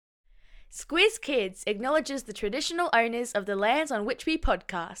Squiz Kids acknowledges the traditional owners of the lands on which we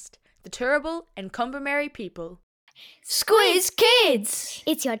podcast, the Turrbal and Kombumerri people. Squiz Kids!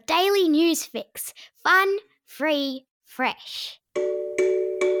 It's your daily news fix. Fun, free, fresh.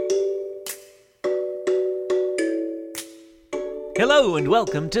 Hello and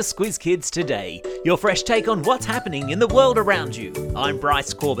welcome to Squiz Kids Today, your fresh take on what's happening in the world around you. I'm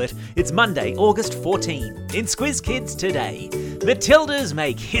Bryce Corbett. It's Monday, August 14. In Squiz Kids Today, Matildas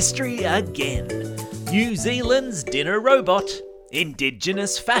make history again. New Zealand's dinner robot,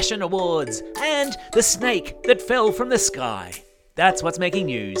 Indigenous fashion awards, and the snake that fell from the sky. That's what's making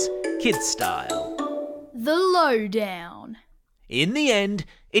news, kids style. The Lowdown. In the end,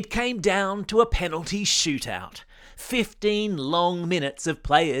 it came down to a penalty shootout. 15 long minutes of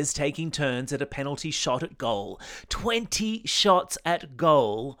players taking turns at a penalty shot at goal. 20 shots at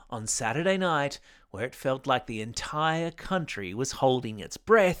goal on Saturday night, where it felt like the entire country was holding its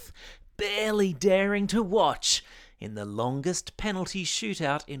breath, barely daring to watch in the longest penalty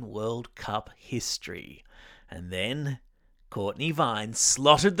shootout in World Cup history. And then Courtney Vine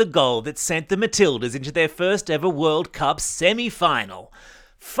slotted the goal that sent the Matildas into their first ever World Cup semi-final,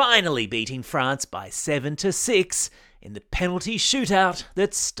 finally beating France by 7-6 in the penalty shootout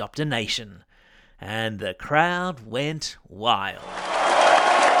that stopped a nation. And the crowd went wild.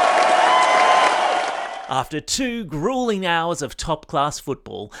 After 2 gruelling hours of top-class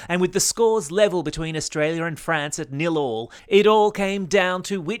football, and with the scores level between Australia and France at 0-0, it all came down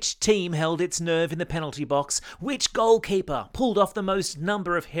to which team held its nerve in the penalty box, which goalkeeper pulled off the most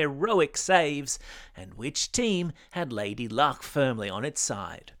number of heroic saves, and which team had Lady Luck firmly on its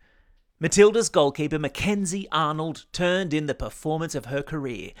side. Matilda's goalkeeper Mackenzie Arnold turned in the performance of her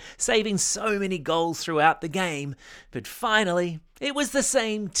career, saving so many goals throughout the game, but finally, it was the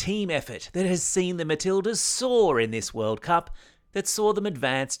same team effort that has seen the Matildas soar in this World Cup that saw them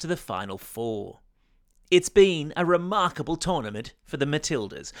advance to the Final Four. It's been a remarkable tournament for the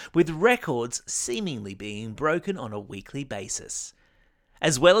Matildas, with records seemingly being broken on a weekly basis.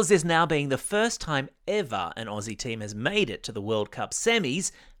 As well as this now being the first time ever an Aussie team has made it to the World Cup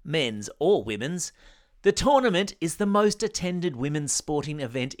semis, men's or women's, the tournament is the most attended women's sporting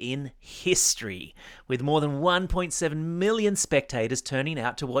event in history, with more than 1.7 million spectators turning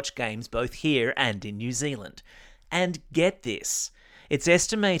out to watch games both here and in New Zealand. And get this, it's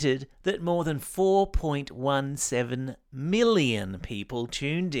estimated that more than 4.17 million people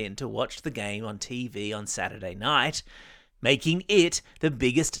tuned in to watch the game on TV on Saturday night, making it the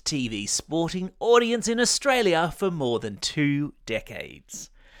biggest TV sporting audience in Australia for more than 2 decades.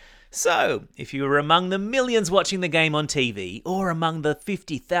 So, if you were among the millions watching the game on TV, or among the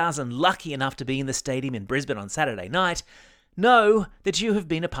 50,000 lucky enough to be in the stadium in Brisbane on Saturday night, know that you have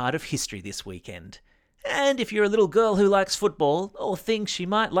been a part of history this weekend. And if you're a little girl who likes football, or thinks she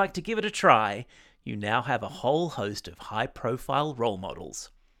might like to give it a try, you now have a whole host of high-profile role models.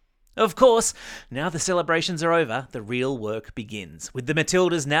 Of course, now the celebrations are over, the real work begins, with the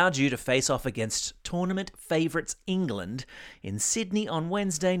Matildas now due to face off against tournament favourites England in Sydney on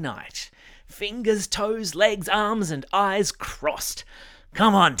Wednesday night. Fingers, toes, legs, arms and eyes crossed.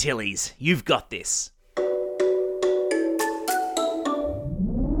 Come on, Tillies, you've got this.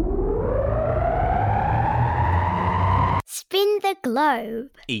 Spin the globe.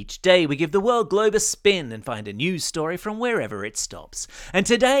 Each day we give the world globe a spin and find a news story from wherever it stops. And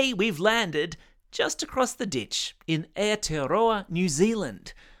today we've landed just across the ditch in Aotearoa, New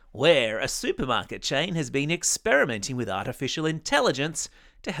Zealand, where a supermarket chain has been experimenting with artificial intelligence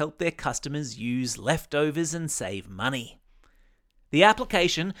to help their customers use leftovers and save money. The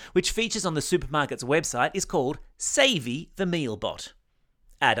application, which features on the supermarket's website, is called Savey the Meal Bot.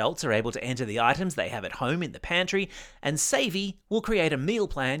 Adults are able to enter the items they have at home in the pantry, and Savey will create a meal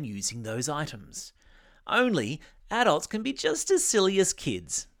plan using those items. Only, adults can be just as silly as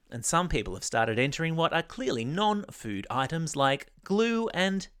kids, and some people have started entering what are clearly non-food items like glue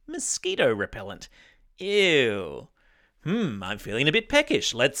and mosquito repellent. Ew. I'm feeling a bit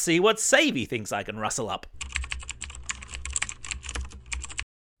peckish. Let's see what Savey thinks I can rustle up.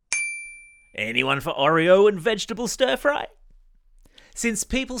 Anyone for Oreo and vegetable stir-fry? Since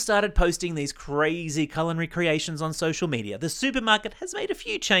people started posting these crazy culinary creations on social media, the supermarket has made a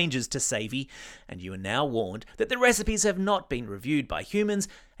few changes to Savey, and you are now warned that the recipes have not been reviewed by humans,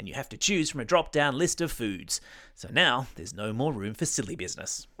 and you have to choose from a drop-down list of foods. So now there's no more room for silly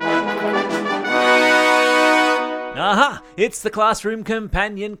business. Aha! It's the classroom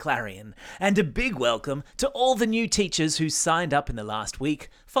companion Clarion, and a big welcome to all the new teachers who signed up in the last week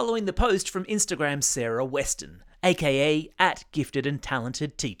following the post from Instagram's Sarah Weston, aka @gifted and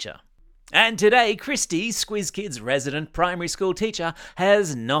talented teacher. And today, Christy, Squiz Kids' resident primary school teacher,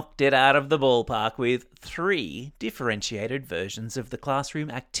 has knocked it out of the ballpark with 3 differentiated versions of the classroom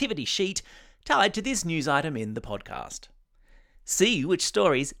activity sheet tied to this news item in the podcast. See which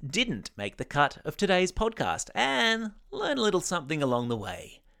stories didn't make the cut of today's podcast and learn a little something along the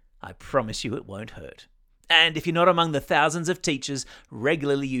way. I promise you it won't hurt. And if you're not among the thousands of teachers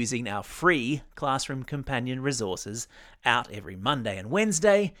regularly using our free Classroom Companion resources out every Monday and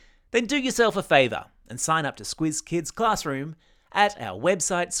Wednesday, then do yourself a favour and sign up to Squiz Kids Classroom at our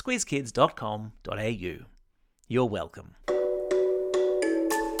website squizkids.com.au. You're welcome.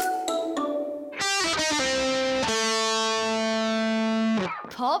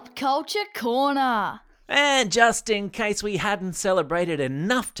 Pop Culture Corner. And just in case we hadn't celebrated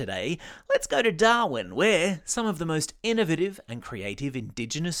enough today, let's go to Darwin, where some of the most innovative and creative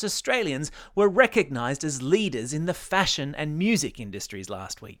Indigenous Australians were recognised as leaders in the fashion and music industries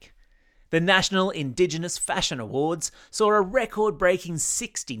last week. The National Indigenous Fashion Awards saw a record-breaking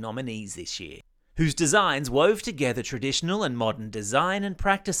 60 nominees this year, whose designs wove together traditional and modern design and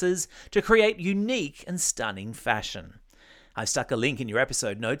practices to create unique and stunning fashion. I've stuck a link in your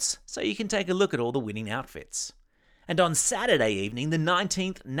episode notes so you can take a look at all the winning outfits. And on Saturday evening, the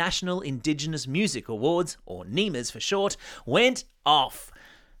 19th National Indigenous Music Awards, or NEMAs for short, went off.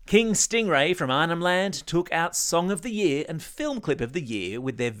 King Stingray from Arnhem Land took out Song of the Year and Film Clip of the Year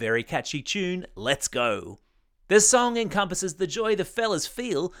with their very catchy tune, Let's Go. The song encompasses the joy the fellas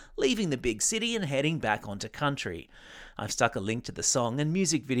feel leaving the big city and heading back onto country. I've stuck a link to the song and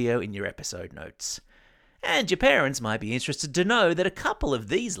music video in your episode notes. And your parents might be interested to know that a couple of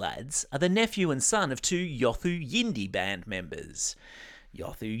these lads are the nephew and son of 2 Yothu Yindi band members.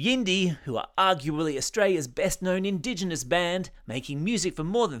 Yothu Yindi, who are arguably Australia's best-known Indigenous band, making music for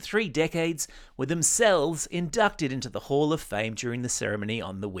more than 3 decades, were themselves inducted into the Hall of Fame during the ceremony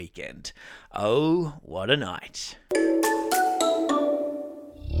on the weekend. Oh, what a night.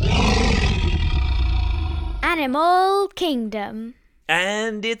 Animal Kingdom.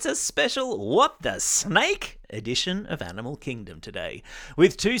 And it's a special What the Snake edition of Animal Kingdom today,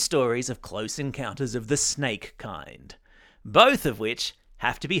 with 2 stories of close encounters of the snake kind, both of which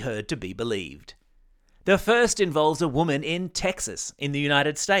have to be heard to be believed. The first involves a woman in Texas, in the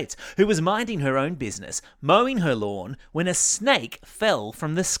United States, who was minding her own business, mowing her lawn, when a snake fell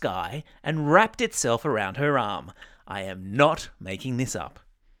from the sky and wrapped itself around her arm. I am not making this up.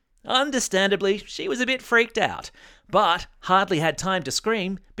 Understandably, she was a bit freaked out, but hardly had time to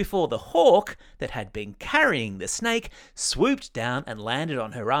scream before the hawk that had been carrying the snake swooped down and landed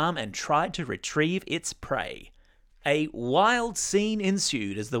on her arm and tried to retrieve its prey. A wild scene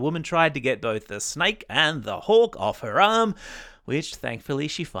ensued as the woman tried to get both the snake and the hawk off her arm, which thankfully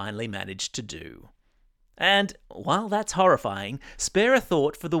she finally managed to do. And while that's horrifying, spare a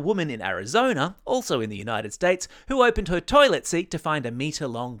thought for the woman in Arizona, also in the United States, who opened her toilet seat to find a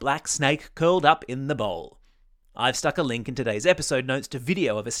metre-long black snake curled up in the bowl. I've stuck a link in today's episode notes to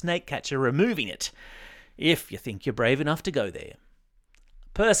video of a snake catcher removing it, if you think you're brave enough to go there.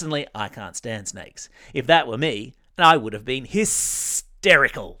 Personally, I can't stand snakes. If that were me, I would have been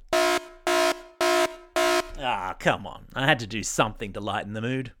hysterical. Ah, come on. I had to do something to lighten the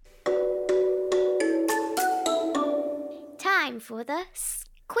mood. Time for the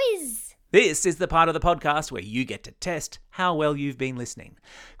quiz. This is the part of the podcast where you get to test how well you've been listening.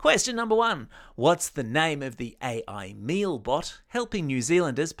 Question number 1. What's the name of the AI meal bot helping New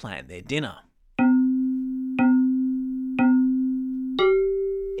Zealanders plan their dinner?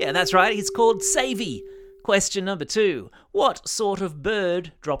 Yeah, that's right. It's called Savvy. Question number 2. What sort of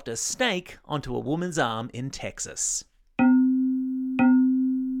bird dropped a snake onto a woman's arm in Texas?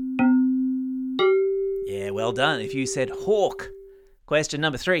 Yeah, well done if you said hawk. Question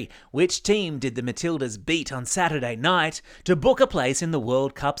number 3. Which team did the Matildas beat on Saturday night to book a place in the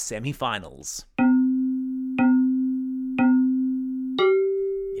World Cup semi-finals?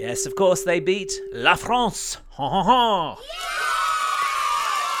 Yes, of course, they beat La France. Ha ha ha!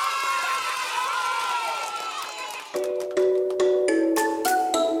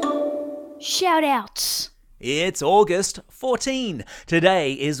 Shout-outs. It's August 14.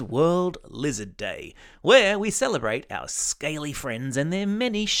 Today is World Lizard Day, where we celebrate our scaly friends and their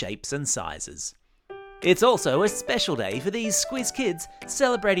many shapes and sizes. It's also a special day for these Squiz kids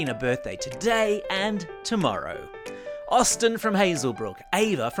celebrating a birthday today and tomorrow. Austin from Hazelbrook,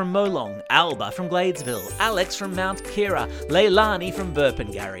 Ava from Molong, Alba from Gladesville, Alex from Mount Kira, Leilani from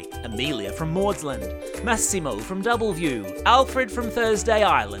Burpengary, Amelia from Maudsley, Massimo from Doubleview, Alfred from Thursday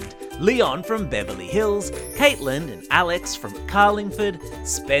Island, Leon from Beverly Hills, Caitlin and Alex from Carlingford,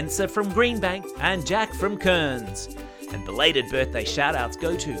 Spencer from Greenbank, and Jack from Kearns. And belated birthday shout-outs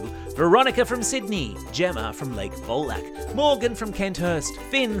go to Veronica from Sydney, Gemma from Lake Volac, Morgan from Kenthurst,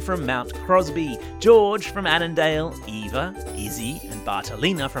 Finn from Mount Crosby, George from Annandale, Eva, Izzy and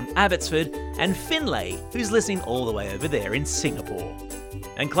Bartolina from Abbotsford, and Finlay, who's listening all the way over there in Singapore.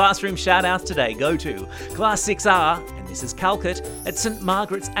 And classroom shout-outs today go to Class 6R and Mrs. Calcutt at St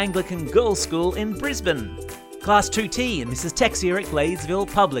Margaret's Anglican Girls' School in Brisbane, Class 2T and Mrs. Texier at Gladesville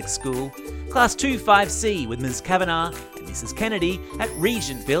Public School, Class 2-5C with Ms. Kavanagh and Mrs. Kennedy at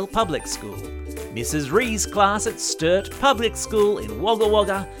Regentville Public School, Mrs. Ree's class at Sturt Public School in Wagga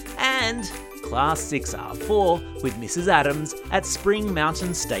Wagga, and Class 6R4 with Mrs. Adams at Spring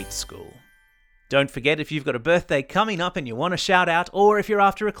Mountain State School. Don't forget, if you've got a birthday coming up and you want a shout out, or if you're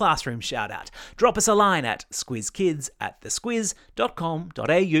after a classroom shout out, drop us a line at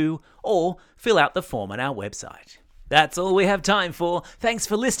squizkids@thesquiz.com.au or fill out the form on our website. That's all we have time for. Thanks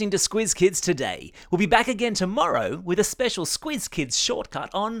for listening to Squiz Kids today. We'll be back again tomorrow with a special Squiz Kids shortcut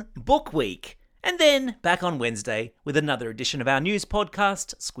on Book Week. And then back on Wednesday with another edition of our news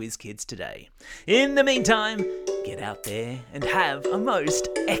podcast, Squiz Kids Today. In the meantime, get out there and have a most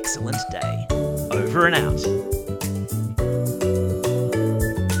excellent day. Over and out.